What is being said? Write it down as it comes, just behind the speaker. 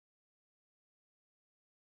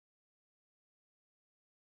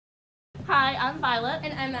Hi, I'm Violet.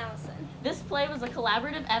 And I'm Allison. This play was a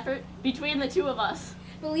collaborative effort between the two of us.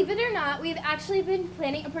 Believe it or not, we've actually been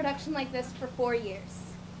planning a production like this for 4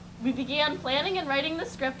 years. We began planning and writing the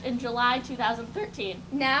script in July 2013.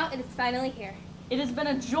 Now it is finally here. It has been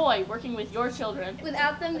a joy working with your children.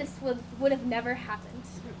 Without them, this would have never happened.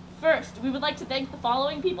 First, we would like to thank the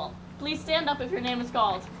following people. Please stand up if your name is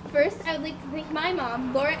called. First, I would like to thank my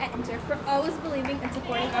mom, Laura Ettinger, for always believing and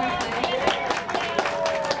supporting our play.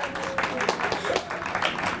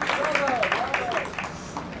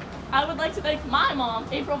 I would like to thank my mom,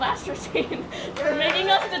 April Vasterstein, for making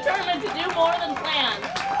us determined to do more than plan.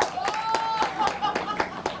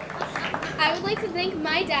 I would like to thank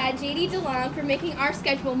my dad, J.D.DeLong, for making our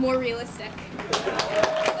schedule more realistic.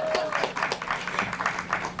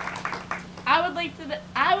 I would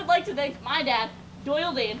like to thank my dad,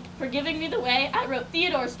 Doyle Dean, for giving me the way I wrote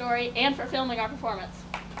Theodore's story and for filming our performance.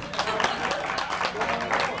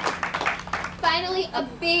 Finally, a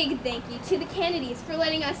big thank you to the Kennedys for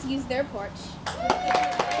letting us use their porch.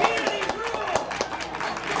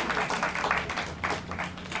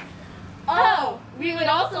 Oh, we would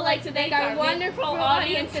also like to thank our wonderful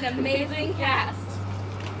audience and amazing cast.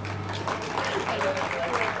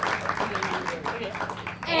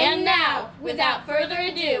 And now, without further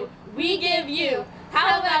ado, we give you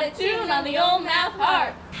How About a Tune on the Old Math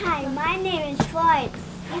Harp? Hi, my name is Floyd.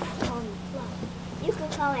 You can call me Flo. You can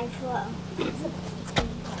call me Flo.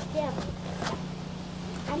 Yeah.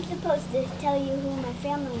 I'm supposed to tell you who my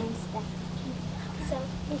family and stuff. So,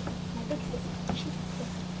 listen, my big sister, she's 50.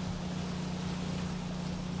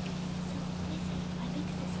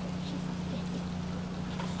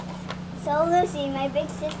 So, Lucy, my big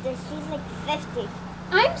sister, she's like 50.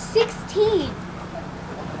 I'm 16. Yeah,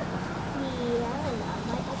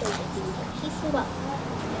 my other big sister, she's 12.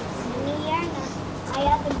 My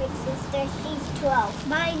other big sister, she's 12.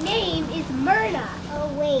 My name is Myrna. Oh,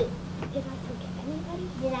 wait. Did I forget anybody?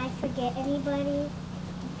 Did I forget anybody?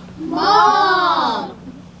 Mom!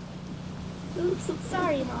 Oops,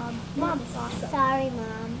 sorry, Mom. Mom is awesome. Sorry,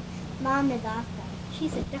 Mom. Mom is awesome.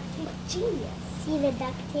 She's a duct tape genius. She's a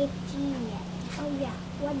duct tape genius. Oh, yeah,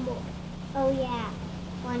 one more. Oh, yeah,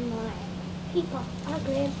 one more. People, our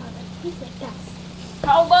grandfather, he's the best.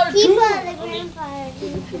 How about a People, tune? the grandfather,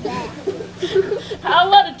 he's the best. How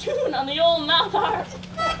about a tune on the old mouth harp?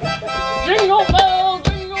 Jingle bell,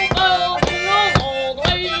 jingle all the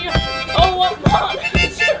way. Oh, what fun it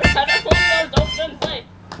is to ride a horse open sleigh.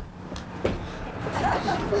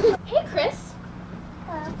 Hey, Chris.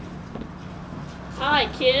 Hello. Hi,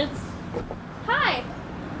 kids. Hi.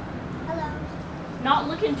 Hello. Not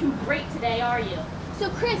looking too great today, are you? So,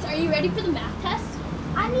 Chris, are you ready for the math test?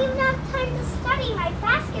 I don't even have time to study. My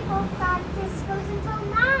basketball practice goes until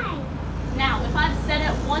 9. Now, if I've said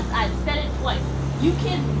it once, I've said it twice. You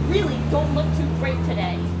kids really don't look too great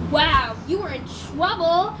today. Wow, you were in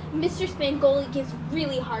trouble. Mr. Spangoli gives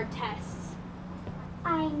really hard tests.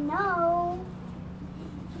 I know.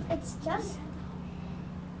 It's just...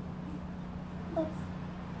 But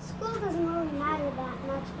school doesn't really matter that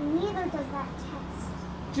much, and neither does that test.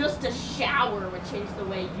 Just a shower would change the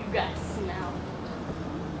way you guys smell.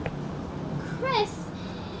 Chris,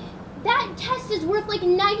 that test is worth like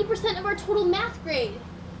 90% of our total math grade.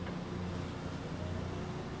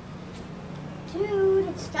 Dude,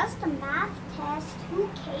 it's just a math test. Who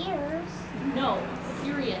cares? No, it's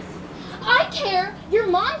serious. I care. Your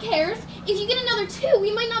mom cares. If you get another 2,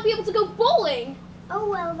 we might not be able to go bowling. Oh,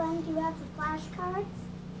 well then, do you have the flashcards?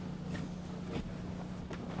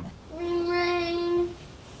 Ring, ring.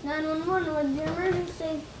 911, what's your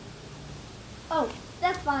emergency? Oh,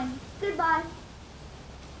 that's fine. Goodbye.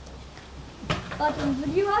 Buttons,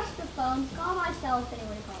 would you watch the phone? Call my cell if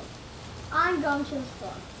anybody calls. I'm going to the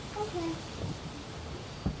store. Okay.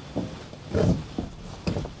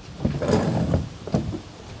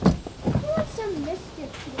 Who wants some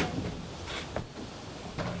mischief today?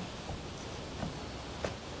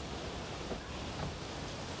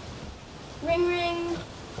 Ring, ring.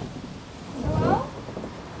 Hello?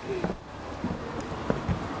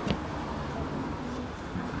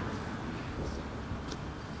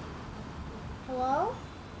 Hello?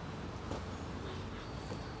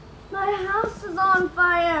 My house is on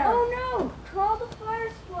fire. Oh no! Call the fire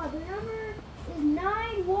squad. The number is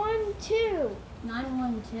 912.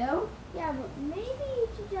 912? Yeah, but maybe you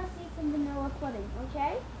should just eat some vanilla pudding,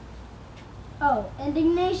 okay? Oh, and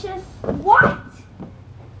Ignatius? What?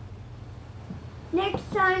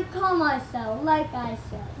 Next time, call my cell, like I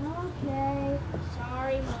said. Okay.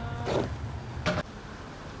 Sorry, Mom.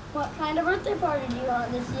 What kind of birthday party do you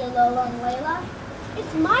want this year, Lola and Layla?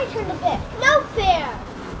 It's my turn to pick. No fair!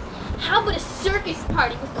 How about a circus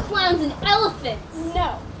party with clowns and elephants?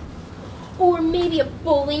 No. Or maybe a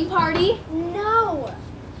bowling party? No.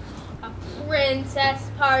 A princess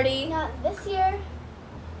party? Not this year.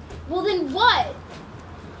 Well then what?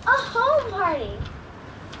 A home party.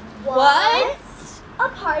 What? A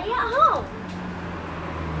party at home.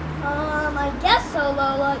 I guess so,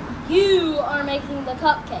 Lola. You are making the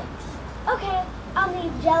cupcakes. Okay, I'll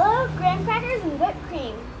need Jell-O, graham crackers, and whipped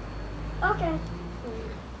cream. Okay.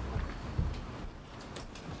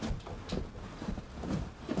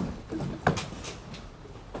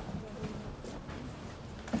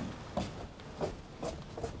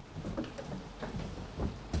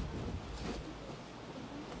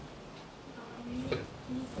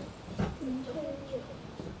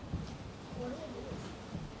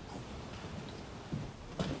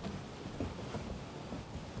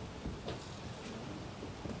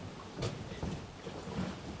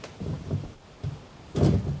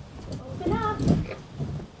 Open up.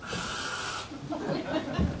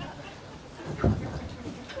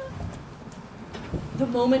 The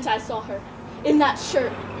moment I saw her in that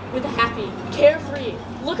shirt with a happy, carefree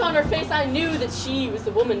look on her face, I knew that she was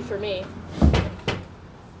the woman for me.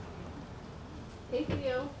 Hey,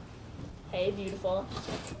 Theo. Hey, beautiful.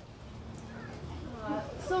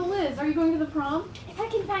 So, Liz, are you going to the prom? If I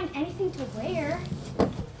can find anything to wear.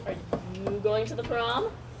 Are you going to the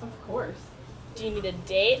prom? Of course. Do you need a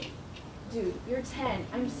date? Dude, you're 10.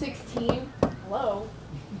 I'm 16. Hello.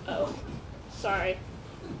 Oh, sorry.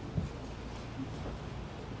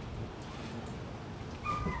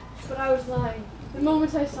 But I was lying. The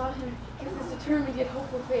moment I saw him, with his determined yet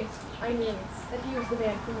hopeful face, I knew that he was the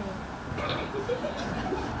man for me.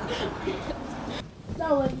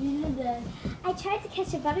 So what did you do then? I tried to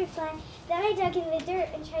catch a butterfly, then I dug in the dirt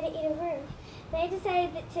and tried to eat a worm. Then I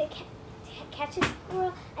decided that to catch a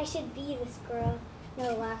squirrel, I should be the squirrel.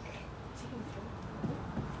 No luck.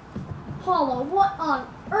 Paula, what on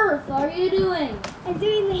earth are you doing? I'm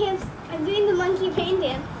doing the monkey rain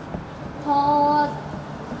dance. Paula,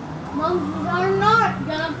 monkeys are not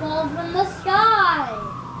gonna fall from the sky.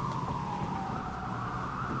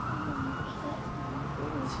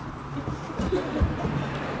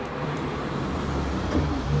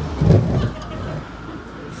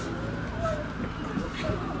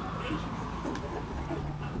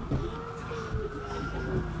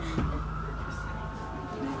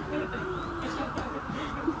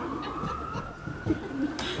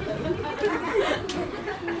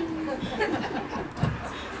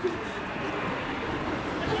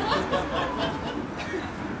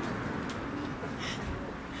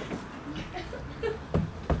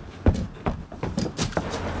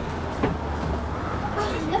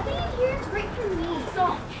 Nothing in here is great for me.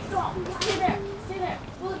 Stop! Stay there! Stay there!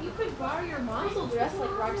 Well, you could borrow your mom's old dress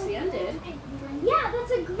like Roxanne did. Yeah,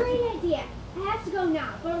 that's a great idea. I have to go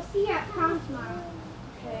now, but I'll see you at prom tomorrow.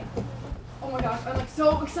 Okay. Oh my gosh, I'm like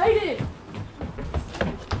so excited!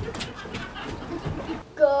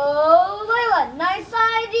 Go, Layla. Nice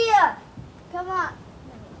idea. Come on.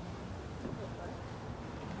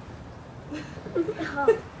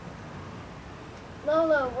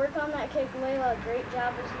 Lola, work on that kick, Layla. Great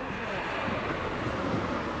job as usual.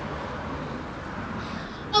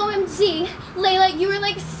 OMG, Layla, you were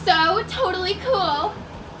like so totally cool.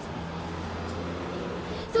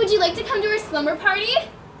 So would you like to come to our slumber party?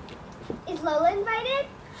 Is Lola invited?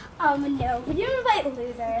 No. We don't invite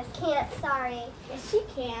losers. Can't, sorry. Yes, she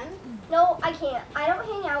can. No, I can't. I don't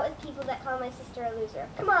hang out with people that call my sister a loser.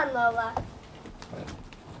 Come on, Lola.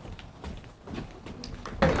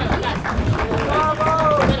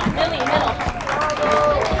 Bravo! Middle.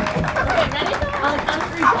 Okay, ready? On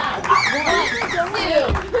 3 clap. 1, 2,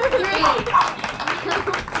 3.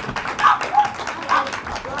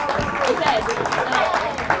 Okay.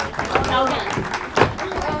 Now again.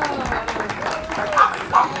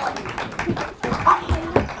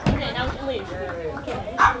 Okay, now we can leave.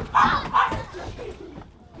 Okay.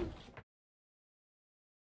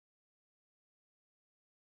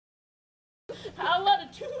 How about a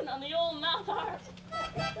tune on the old mouth harp?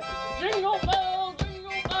 Jingle bells.